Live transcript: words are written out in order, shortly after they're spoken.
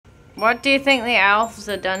What do you think the elves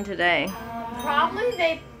have done today? Probably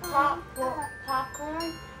they popcorn.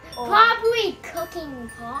 Probably cooking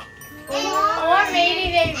popcorn. Or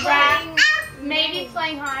maybe they maybe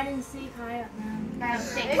playing hide and seek. I don't know.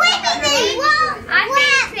 I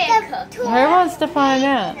think they cooked. Who wants to find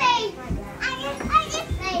out?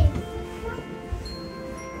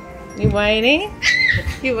 You waiting?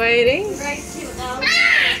 You waiting?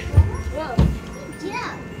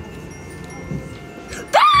 Yeah.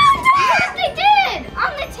 They did!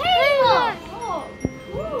 On the table!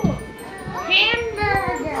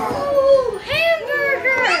 Hamburger! Oh,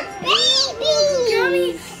 hamburger! Baby! Yummy!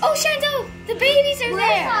 Oh, Chantal, the babies are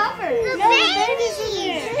there! The babies are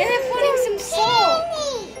there! And they're putting some salt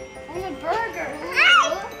on the burger.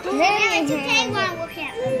 That's a take one look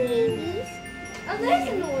at the babies. Oh, there's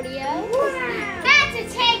an audio. Wow. That's a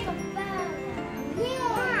take a photo.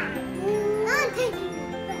 Yeah. I'm taking a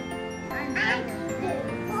photo.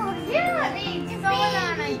 Yeah, it's going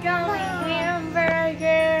on a gummy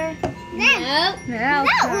hamburger. No,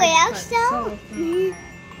 well, so.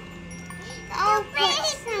 Oh, put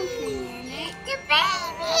something in it. The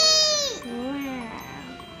baby. Wow.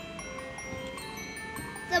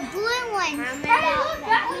 The blue one. Hey, look,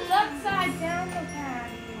 that was upside down the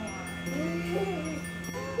patty one.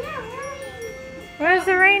 Where's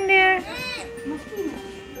the reindeer?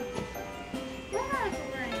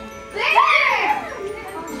 There!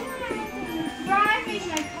 Driving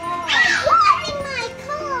my car. Driving my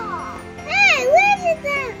car. Hey, where's it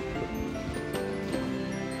then?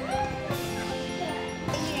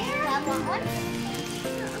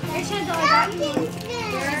 There's Chantal, I got you.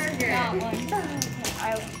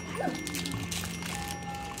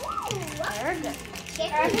 Burger.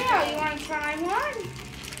 Here, you want to try one?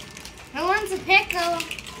 I want a pickle.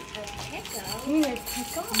 Here's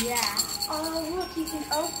pickle? Yeah. Oh, look, you can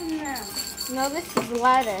open them. No, this is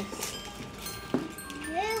lettuce. Who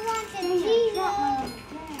wants a cheese?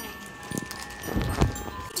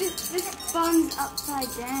 This bun's upside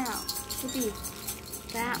down. Should be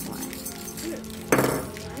that one.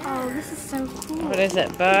 Oh, this is so cool. What is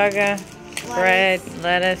it? Burger, bread,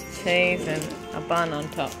 lettuce, cheese, and a bun on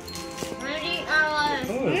top. Rodey, Oh,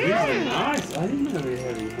 these are nice. I didn't know we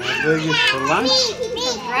had hamburgers for lunch.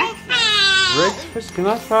 Breakfast. Can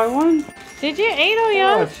I try one? Did you eat all Oh,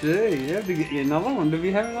 yours? gee. You have to get you another one. Do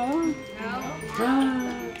we have another one? No.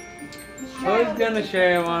 Who's going to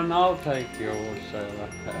share one? I'll take yours. So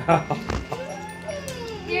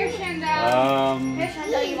Here, Chantal. Here,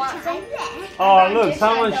 Chantal, you want some? Oh, look.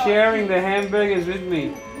 Someone's sharing the hamburgers with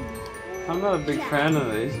me. I'm not a big fan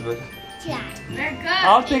of these, but They're good.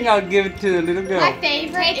 I think I'll give it to the little girl. My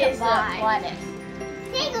favorite is the lettuce.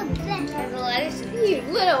 Take a bite. The lettuce, you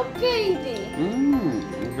little baby. Mmm,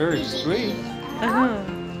 very sweet. Oh,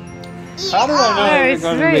 How do I know very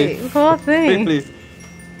they're going to be? sweet. Poor thing. Please.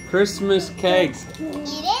 Christmas cakes.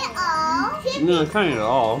 Eat it all. No, I can't eat it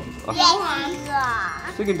all. Yes, you are.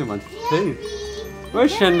 Sticking to my teeth.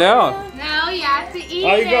 Where's Chantal? No, you have to eat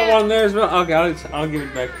Oh, you got it. one there as well? Okay, I'll give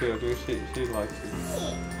it back to her because she likes it.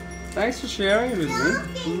 Thanks for sharing it with me.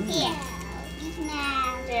 Yeah.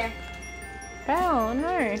 Now. There. Oh,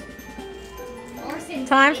 no. Or some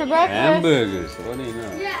Time for breakfast. Hamburgers, what do you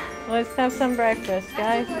know? Yeah. Let's have some breakfast,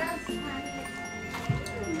 guys.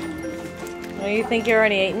 Well, you think you're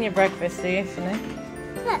already eating your breakfast, do you, Shanae?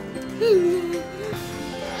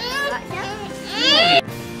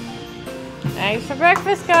 Thanks for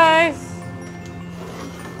breakfast, guys.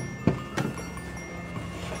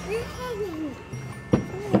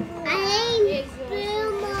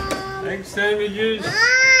 Egg sandwiches. You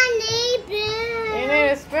need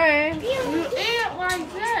a spoon. You eat it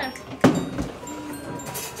like this.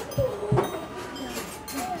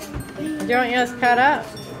 Do you want yours cut up?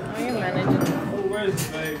 Oh, you're managing. Oh, where's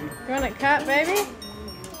the baby? You want it cut, baby?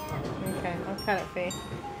 Okay, I'll cut it for you.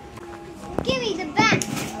 Give me the back.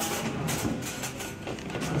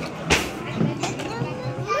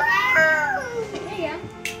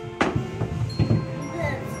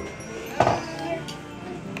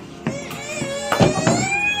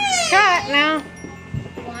 Cut now.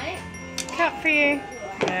 Want it? Cut for you.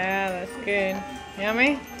 Yeah, that's good.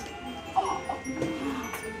 Yummy.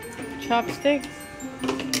 Chopsticks.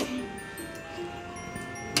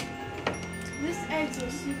 This egg's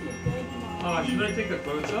are super big, Mom. Oh, should I take the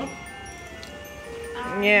clothes off?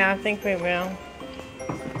 Yeah, I think we will.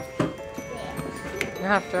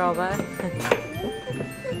 After all that.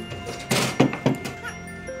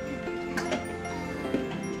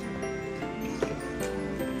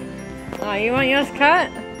 Oh, you want yours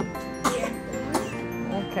cut?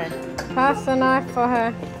 Yeah. Okay. Pass the knife for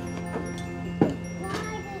her.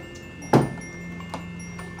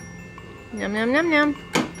 Yum, yum, yum, yum.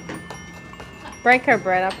 Break her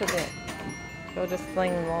bread up a bit. She'll just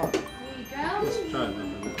fling them off. There you go. Let's try it.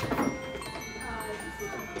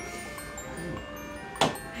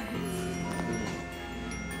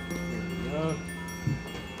 There we go.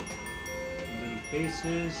 Little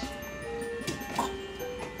pieces.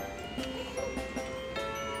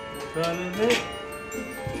 Try a little bit.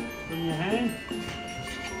 In your hand.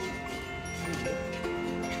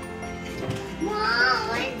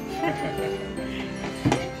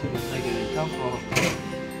 She's taking a couple.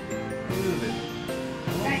 Move it.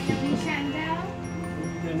 Right, yummy Chantel. What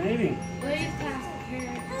have you been eating? Please pass it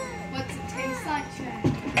here. What's it taste like,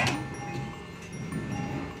 Chantel?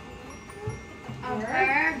 A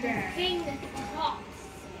burger.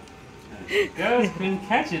 Girls couldn't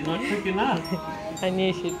catch it, not quick enough. I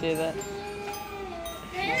knew she'd do that.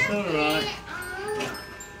 It's alright.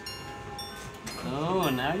 Oh,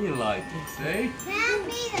 now you like it, see?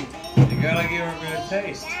 You gotta give her a bit of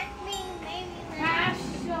taste. Pass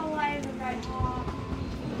away the red ball.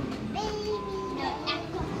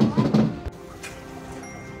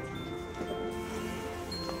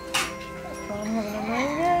 I'm having a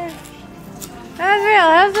mango. Azriel,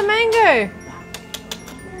 how's the mango?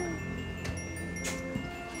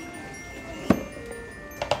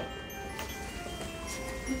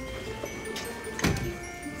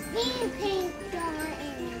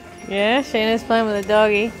 Yeah, Shayna's playing with a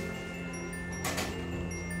doggy.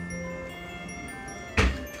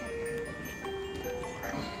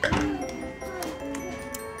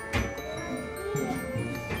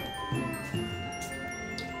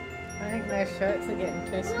 I think those shirts are getting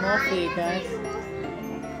too small for you guys.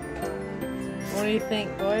 What do you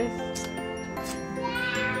think, boys?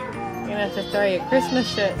 You're gonna have to throw your Christmas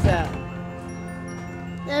shirts out.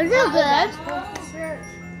 Those are good.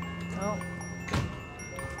 Oh.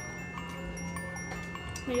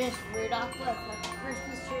 We just Rudolph with a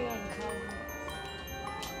Christmas tree and cover.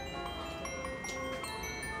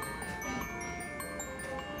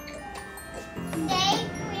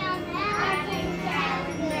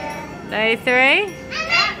 Day 3?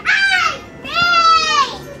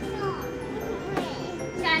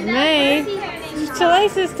 Me? It's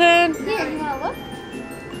Chalice's turn. Here, you wanna look?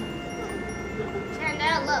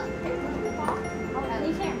 Chanel, look.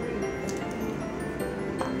 You can't read.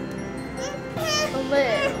 The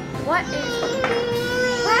lid. What is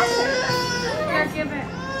pressure? Here, give it.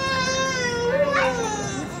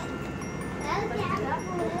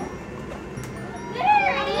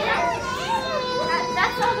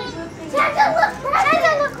 That's all the good things. Chanel,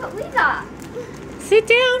 look what we got. Sit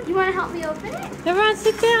down. You want to help me open it? Everyone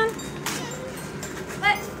sit down.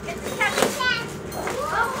 What? It's a cat.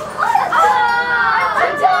 Oh,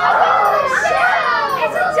 it's a dog on the shelf.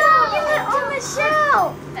 It's a dog on the shelf.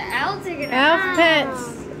 The elves are gonna Elf Pets,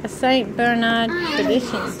 a St. Bernard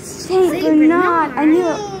tradition. St. Bernard. I knew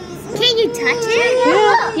it. Can you touch it?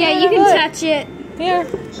 Yeah, you can touch it. Here. You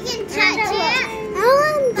can touch it.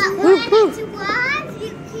 But when it's warm,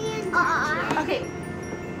 you can. Okay.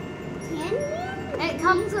 Can you? It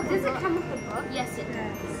comes with. Does it come with a book? Yes, it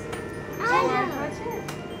does. Touch it.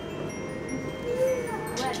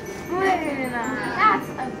 That's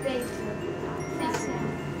a big one.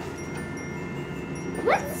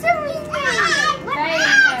 What's the reason?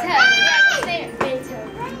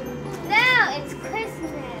 Beethoven. No, it's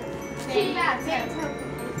Christmas. Do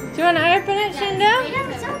you want to open it, Shandell? Yeah,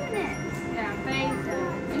 let's open it. Yeah,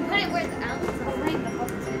 Beethoven. You put it where the elves are.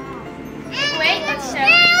 Wait, let's show.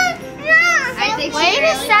 Wait a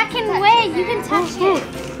second, wait, you can touch it.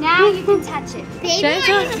 Now you can touch it.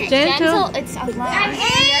 Gentle, gentle. It's a lot.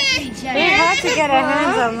 It's hard to get our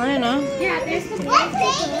hands on Luna. Yeah, there's the book.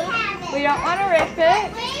 We don't want to rip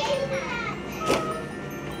it.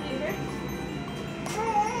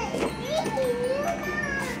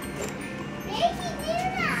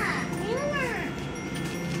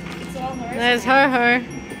 There's Ho-Ho.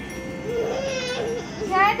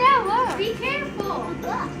 Look. Be careful.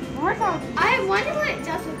 I wonder what it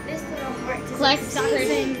does with this little heart. Like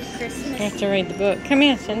Christmas. You have to read the book. Come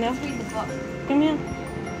here, Shandell. Read the book. Come here.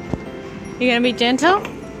 You gonna be gentle? Be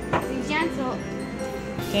gentle.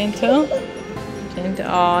 Gentle? Gentle.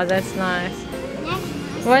 Oh, that's nice.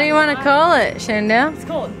 What do you want to call it, Shandell? It's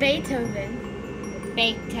called Beethoven.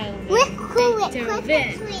 Beethoven.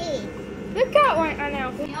 Beethoven. We've got one on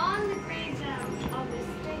now. Beyond the gray zone of this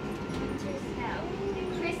thick winter snow, the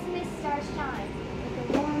Christmas stars shine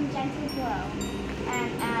with a warm, gentle glow.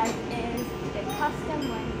 And as is the custom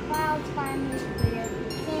when clouds finally clear,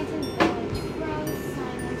 Santa's village grows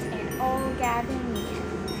silent and all gather near.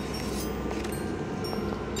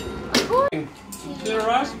 To the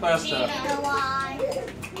rice buster. Why?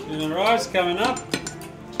 Tuna rice coming up.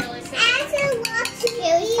 I don't want to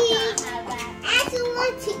eat. I don't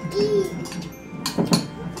want to eat.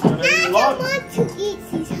 I don't want to eat.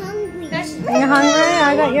 She's hungry. You hungry?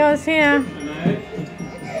 I got yours here.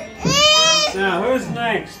 Now, who's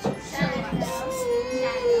next? Shandell?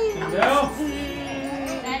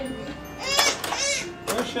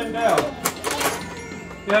 Where's Shandell?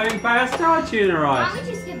 You having pasta or tuna rice? Why don't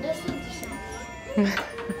we just give this one to Shandell?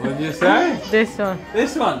 What did you say? This one.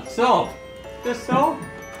 This one, salt. Just salt?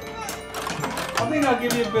 I think I'll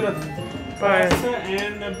give you a bit of pasta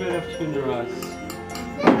and a bit of tuna rice.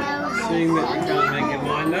 Seeing that you can't make your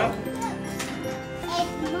mind up.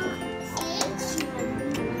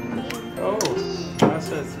 Oh,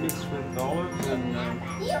 pasta's mixed with olives and...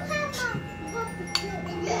 You have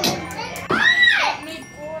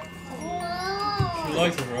She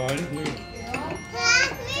likes it, right?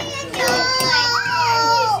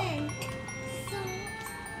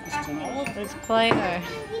 It's Play-Doh.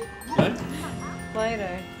 What?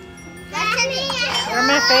 Play-Doh. Want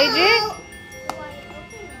me to feed you?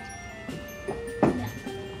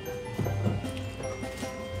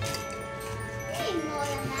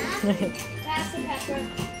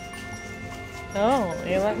 Oh,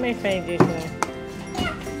 you let me feed you today.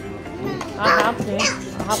 I'll help you.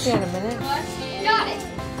 I'll help you in a minute. Got it.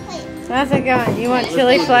 How's it going? You want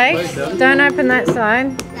chili flakes? Don't open that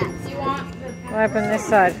side. I'll open this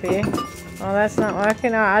side for you. Oh, that's not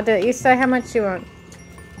working. Alright, I'll do it. You say how much you want.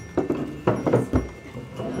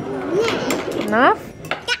 Enough?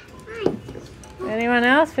 Anyone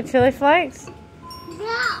else for chili flakes?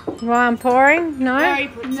 While I'm pouring? No?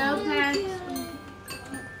 No thanks.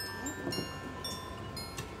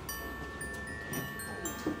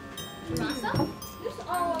 This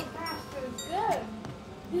all pasta is good.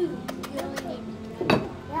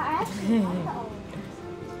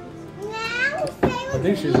 I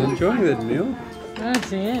think she's enjoying that meal. Oh,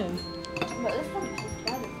 she is.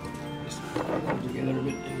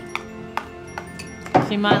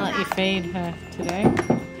 She might let you feed her today.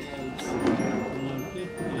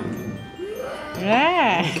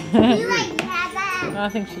 Yeah. I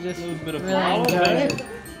think she just A bit of really olive, enjoys eh? it.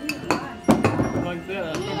 Like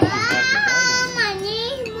that.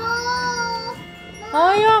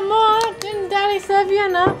 Oh, you want more? Didn't Daddy serve you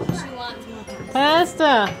enough?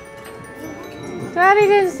 Pasta. Daddy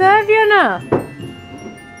didn't serve you enough.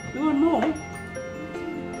 You want more?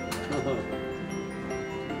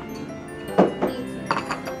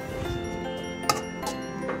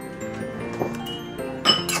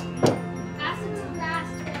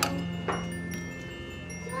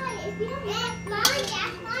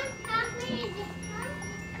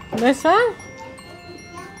 This one?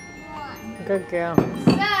 Good girl. So,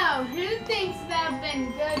 who thinks they've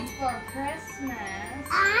been good for Christmas?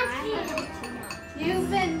 You've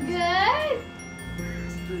been good?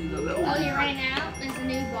 Oh, you're running out? There's a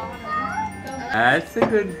new bottle. That's a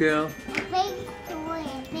good girl.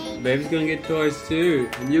 Baby's gonna get toys too.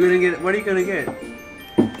 And you're gonna get, what are you gonna get?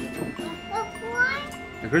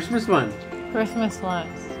 A Christmas one. Christmas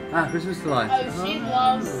lights. Ah, Christmas lights. Oh, she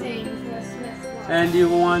loves seeing Christmas lights. And you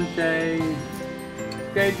want a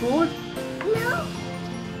skateboard? No.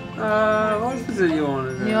 What is it you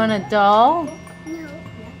want? You want a doll? No.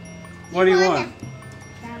 What do you want?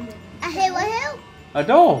 A hill. A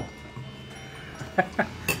doll?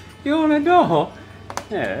 You want a doll?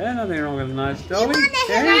 Yeah, nothing wrong with a nice dolly. want a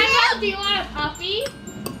Yeah. Grandma, do you want a puppy?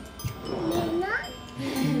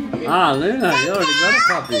 Ah, Luna, you already got a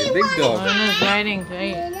puppy, a big dog. Luna's waiting to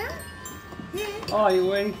eat. Oh, you're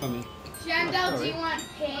waiting for me. Shandell, do you want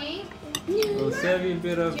pink? We'll serve you a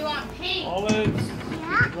bit of Do you want pink? olives,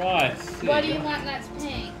 rice. What do you want that's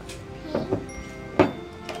pink?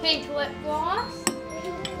 Pink lip gloss?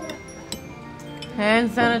 Hand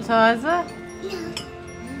sanitizer? You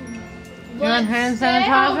want hand Oh,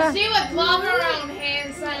 sanitizer? she would love her own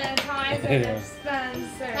hand sanitizer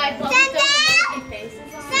dispenser. Like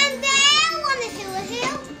faces on. Want to do a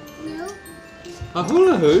hill? No. A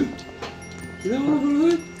hula hoop? You don't want a hula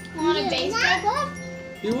hoop? Want a baseball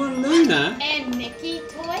You want Luna? and Mickey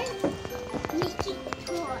toy? Mickey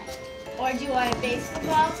toy. Or do you want a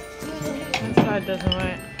baseball? That side doesn't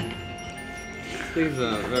work. These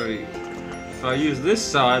are very... If I use this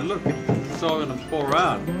side, look, it's all going to pour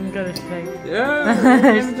out. I'm gonna take. Yeah,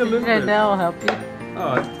 give it a little bit. That'll help you.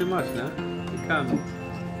 Oh, it's too much now. You can't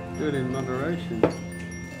do it in moderation.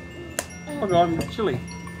 Oh God, chili. You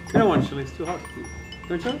don't want chili, it's too hot. You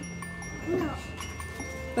want chili? No.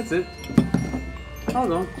 That's it.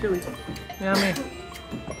 Hold on, chili. Yummy.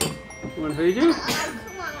 You want to feed you? Oh,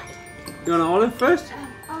 come on. You want an olive first?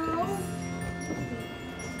 Oh.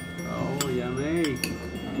 Oh, yummy.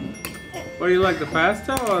 What do you like, the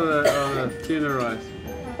pasta or the tuna rice?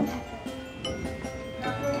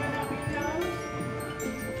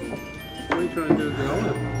 What are you trying to do with the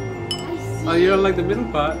olive? Oh, you don't like the middle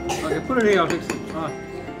part? Okay, put it here, I'll fix it. Oh,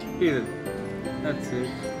 here then. That's it.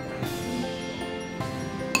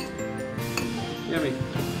 Yummy. I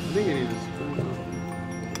think you need a spoon.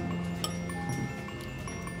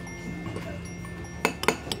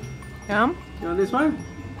 Yum? You want this one?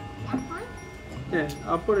 Yeah,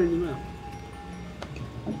 I'll put it in your mouth.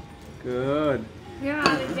 Good. You know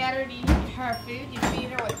how the better to eat her food, you feed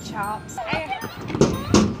her with chops. Mom,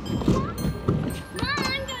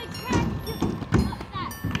 I'm gonna crack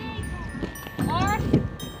that big one.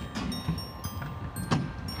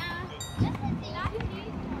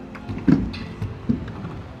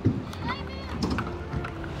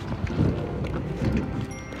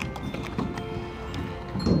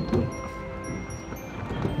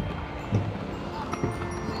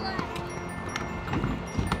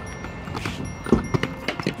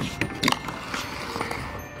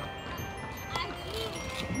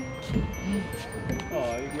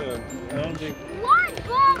 Oh, you got I don't think One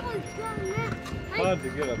ball was going up. hard to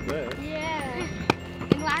get up there. Yeah.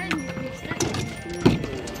 And why didn't you fix that?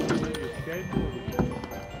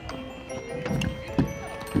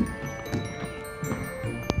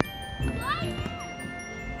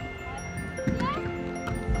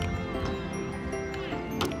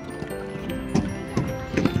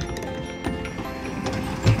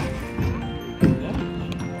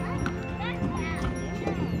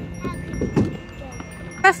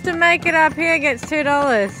 Just to make it up here gets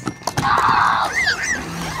 $2.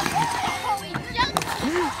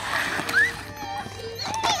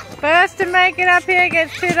 First to make it up here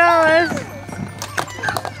gets $2.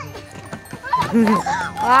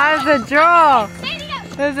 Oh, there's a draw.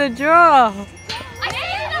 There's a draw.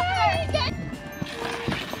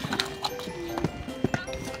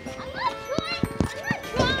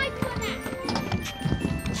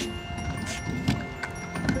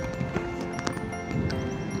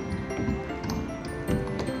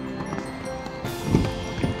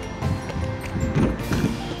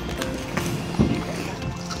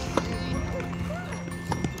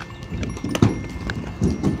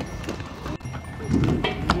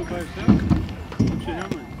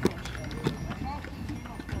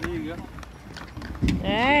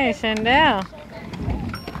 Hey, Shandell.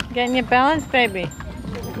 Getting your balance, baby.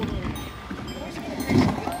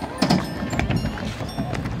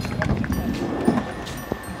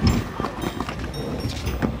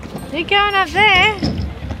 You going up there?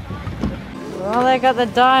 Well, they got the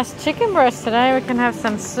diced chicken breast today. We can have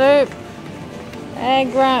some soup,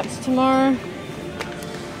 egg wraps tomorrow.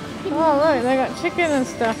 Oh, look, they got chicken and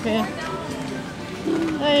stuff here.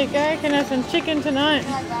 There you go. You can have some chicken tonight.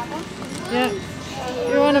 Yeah.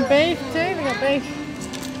 You want a beef too? We got beef.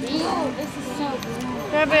 Oh, this is so good.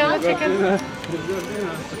 Grab the other chicken.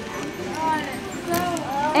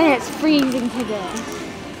 And it's freezing today.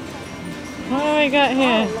 What do we got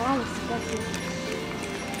here?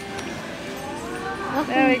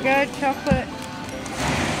 There we go, chocolate.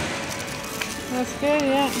 That's good,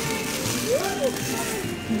 yeah.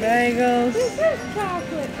 Bagels. This is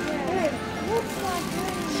chocolate bread. Looks like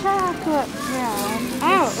chocolate bread.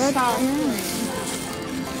 Oh, that's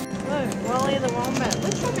look, Wally the Wombat.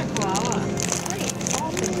 Looks like a koala.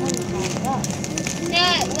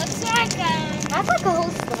 Yeah, it looks like that's like a whole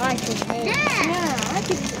slice of hair. Yeah, I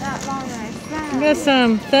could eat that long myself. Got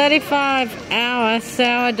some 35-hour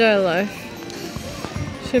sourdough loaf.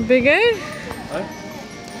 Should be good. What?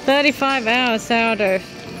 35-hour sourdough.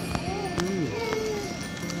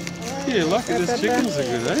 Yeah, lucky these chickens are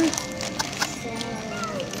good, eh?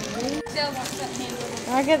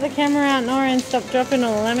 I'll get the camera out, Nora, and stop dropping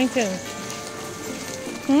all the lamingtons.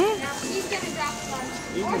 Hmm? She's gonna drop one.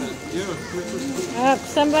 Up,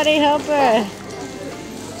 somebody help her.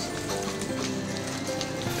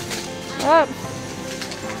 Up.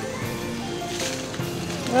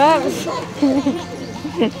 Up.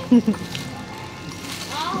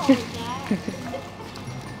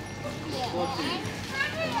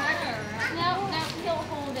 He'll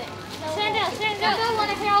hold it. Stand up. I want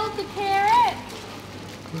to hold the carrot.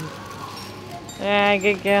 Yeah,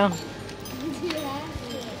 good girl.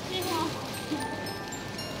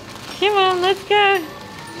 Come on, let's go.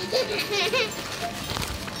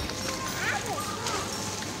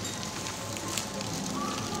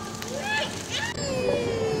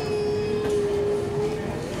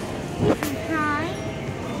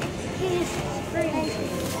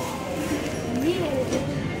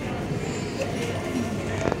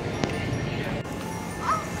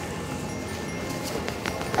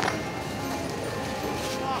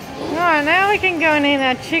 No, Oh, now we can go and eat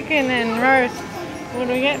our chicken and roast. What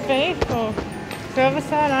do we get? Beef or silver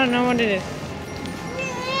side? I don't know what it is.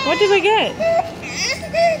 What did we get?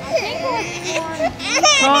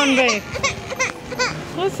 Corned beef.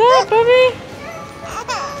 What's up, Bobby?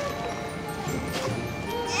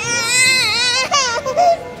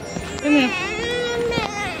 Come here.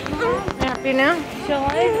 Happy now?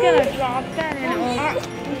 Charlie's gonna drop that and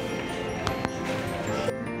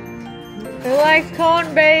Who likes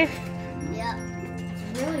corned beef? Yep.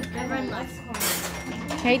 really everyone likes corn.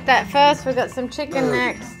 Eat that first. We got some chicken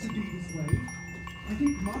next.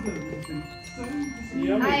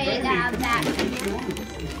 Yummy, I baby. ate out that.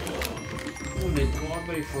 We'll need corned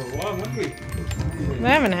beef for a while, won't we? We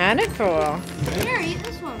haven't had it for a while. Here, eat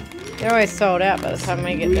this one. They're always sold out by the time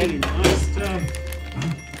we get Really there. nice stuff.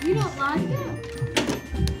 You don't like it?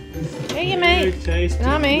 Eat your Very meat. tasty.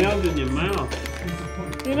 Yummy. Melt in your mouth.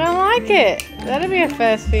 You don't like it. That'll be a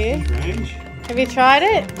first for you. Strange. Have you tried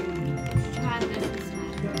it? Try this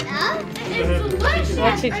instead. No? It's delicious.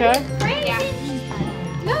 What she tried?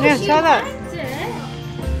 No, Yeah, she try that. liked it.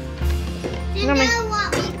 Did Yummy. you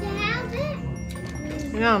want me to have it?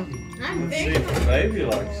 Yum. I'm Let's see very if the baby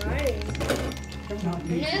likes it. You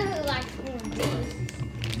know who likes corned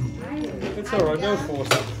beef? It's alright, don't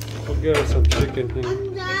force it. We'll give her some chicken here.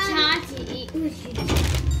 It's hard to eat.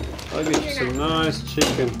 I'll get you some nice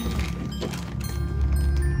chicken.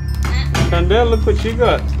 Candel, look what you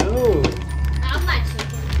got. Oh, I like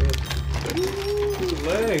chicken.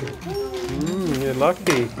 leg. You're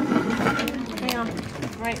lucky. Hang on.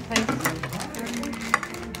 Wait, please.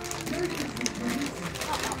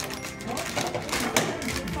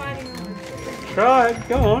 Try it,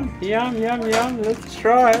 go on. Yum, yum, yum. Let's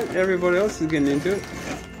try it. Everybody else is getting into it.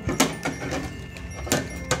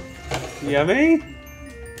 Yummy?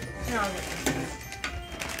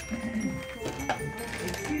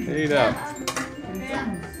 Eat up.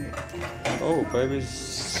 Oh,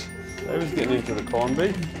 baby's getting into the corned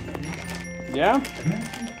beef. Yeah?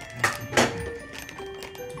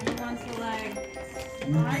 Wants the leg.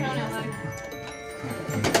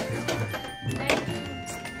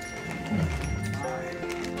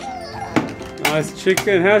 Nice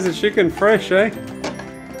chicken. How's the chicken? Fresh, eh?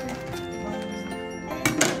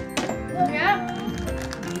 Yep.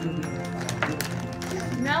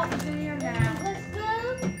 Melts in your mouth.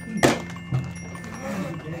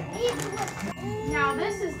 Now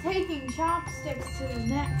this is taking chopsticks to the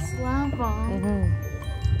next level.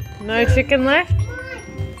 No chicken left?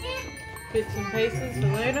 Bits and pieces for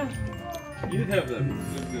later. You have them.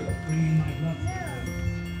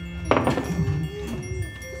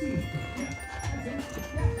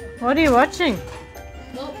 What are you watching?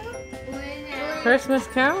 Nope. Christmas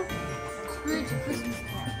Carol? Scrooge a Christmas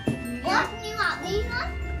card. What? You want these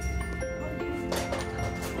ones?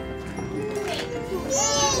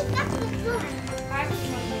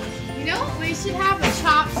 You know what? We should have a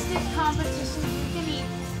chopstick competition. You can eat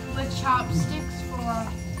with chopsticks for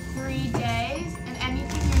 3 days, and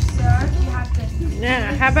anything you're served, you have to.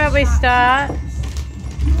 Yeah, how about we start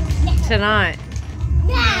tonight?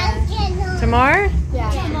 Tomorrow?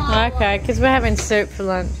 Yeah. Okay, because we're having soup for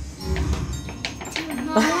lunch.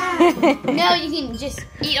 No, you can just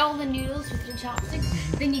eat all the noodles with your chopsticks.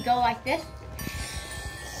 Then you go like this.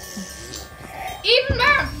 Even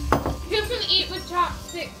better, you can eat with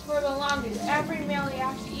chopsticks for the longest. Every meal you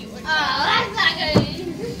have to eat with chopsticks. Oh, that's not good.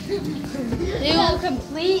 You will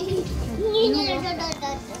complete.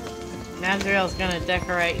 Nazriel's going to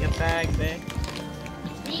decorate your bag there.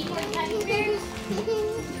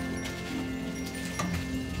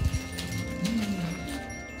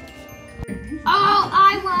 Oh,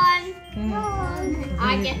 I won.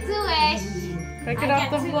 I get to wish. Pick it off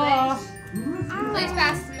the floor. Please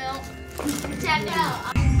pass the milk. Check it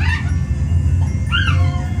out.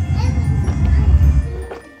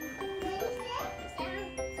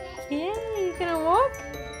 Yeah, you gonna walk?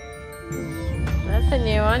 That's a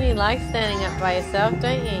new one. You like standing up by yourself,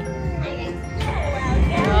 don't you?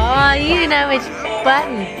 Oh, you know which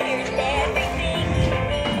button.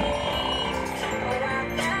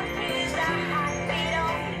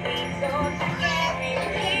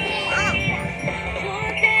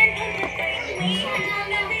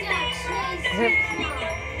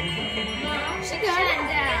 She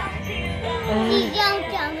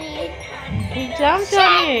jumped on me. He jumped on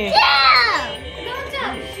you. Don't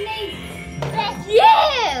jump. That's you.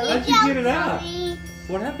 How'd you get it out?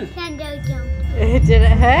 What happened? Shando jumped. Did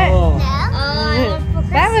it hurt? Oh.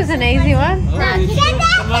 That was an easy one. Oh, you Shut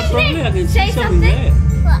come up from there. I can Say see something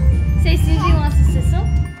something. there. Say Susie wants a sizzle.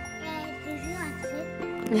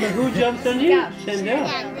 But who jumped on you? Chandel.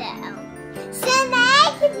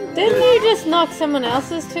 Didn't you just knock someone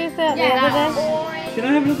else's tooth out the other day? Can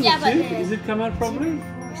I have a look at the tooth? Does it come out properly?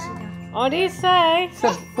 What do you say?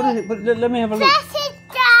 So, let me have a look.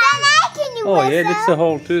 Oh yeah, that's the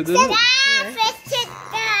whole tooth, isn't it?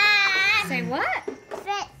 Say what?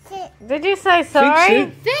 Did you say sorry?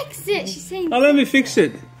 Fix it. She's saying. Oh, let me fix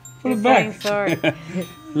it. Put it back. Saying sorry.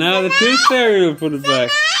 Now the tooth fairy will put it back.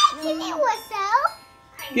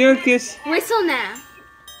 Give her a kiss. Whistle now.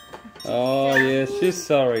 Oh yes, she's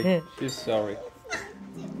sorry. She's sorry.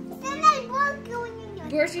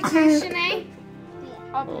 Where's your tooth, Shanae?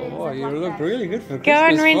 Oh, you look really good for Christmas Go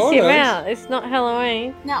and rinse photos. your mouth. It's not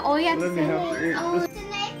Halloween. Now all you have Let to me say have is. it.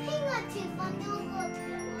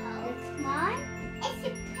 It's mine. It's a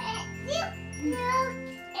pet milk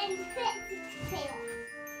and pet tail.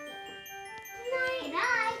 Night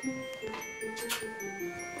night.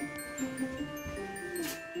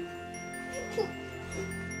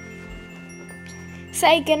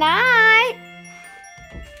 Say goodnight.